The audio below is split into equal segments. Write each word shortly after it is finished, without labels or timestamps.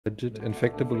Legit,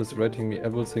 Infectable is rating me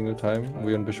every single time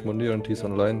we're in Beshmundir and he's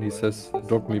online. He says,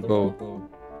 drop me bow.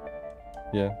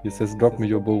 Yeah, he says, drop me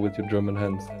your bow with your German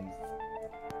hands.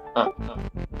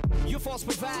 You false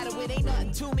provider, it ain't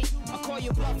nothing to me. I call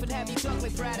you bluff and have you duck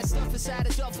like Brad and stuff inside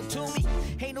a duffel to me.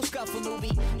 Ain't no scuffle,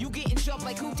 newbie. You getting jumped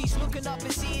like hooties, looking up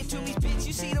and seeing to me. Bitch,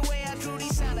 you see the way I drew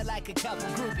these? Sounded like a couple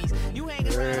groupies. You hang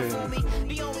around for me.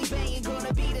 The only banging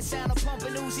gonna be the sound of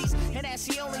pumping Uzis. And that's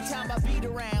the only time I beat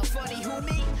around. Funny who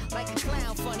me? Like a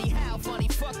clown, funny how funny,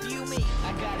 fuck do you mean?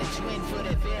 I got a twin for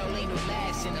that barrel, ain't no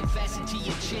last. And I'm fastened to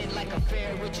your chin like a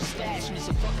fair with your stash. Miss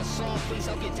a fucking song, please,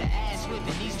 I'll get to ass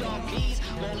whipping. These donkeys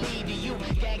won't leave to you,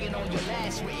 gagging on your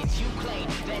last words. You claim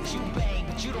that you bang,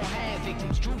 but you don't have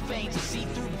victims. True veins are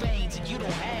see-through veins, and you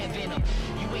don't have in them.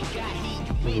 You ain't got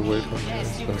heat, you really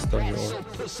that's you can rap so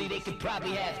pussy they could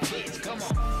probably have kids. Come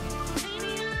on.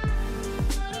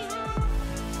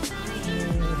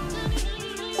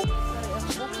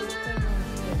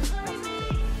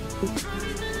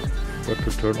 Got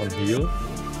to turn on heal.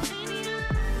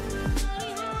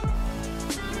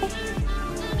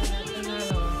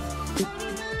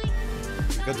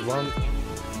 Got one.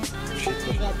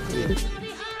 Shit, got three.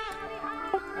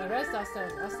 Rest Aster.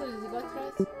 Aster, you got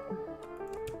rest?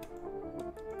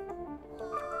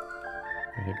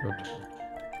 Very good.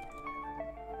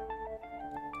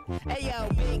 Hey yo,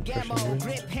 big ammo,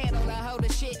 grip handle, I hold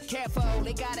the shit careful.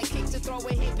 They got a kick to throw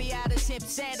a hippie out of tip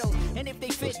sandals. And if they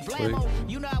fit blammo,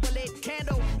 you know I will lit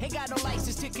candle. Ain't got no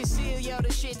license to conceal, yo,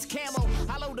 the shit's camo.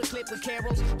 I load the clip with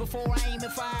carols before I aim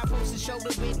and fire. Post and shoulder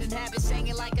width and have it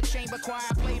singing like a chamber choir.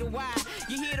 Play the wire,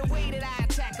 you hear the way that I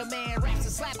attack a man. Raps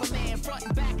to slap a man, front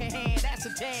and back a hand, that's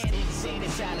a tan. Insane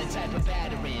and silent type of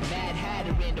battering. Mad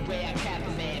hatter in the way I cap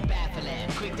a man, baffling.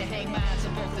 Quick to hang minds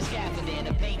on both the scaffolding.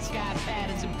 The paint sky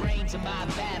patterns and brains of my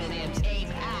battle names aim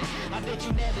high. I bet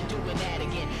you never doing that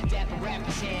again. Dapper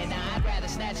rappers here now. I'd rather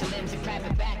snatch your limbs and clap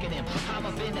it back at him. I'm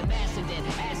up in the master then,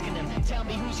 asking him, tell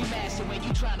me who's your master when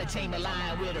you trying to tame a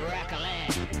lion with a rack of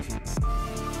land.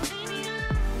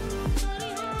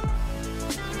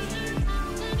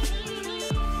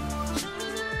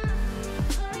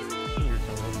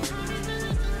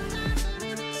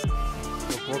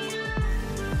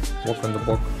 Walk on the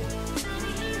block.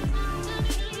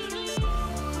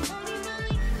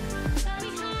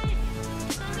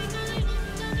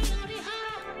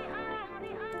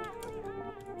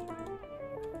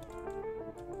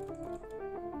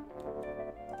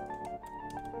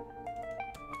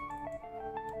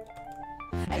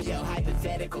 Hey yo,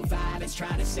 hypothetical violence,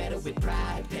 trying to settle with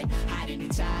pride. Then hiding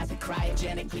inside the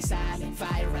cryogenically silent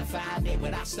fire. I find it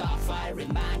when I start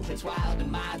firing. Mind clips wild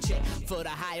and mind check for the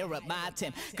higher up my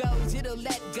temp goes. It'll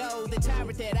let go the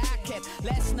tyrant that I kept.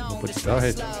 Less known, the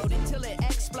stress load until it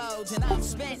explodes and I'm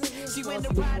spent. See when the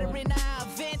rider in our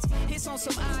events hits on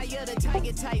some eye of the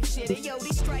tiger type shit. Hey yo,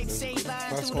 these stripes ain't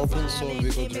lying through the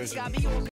violent image got me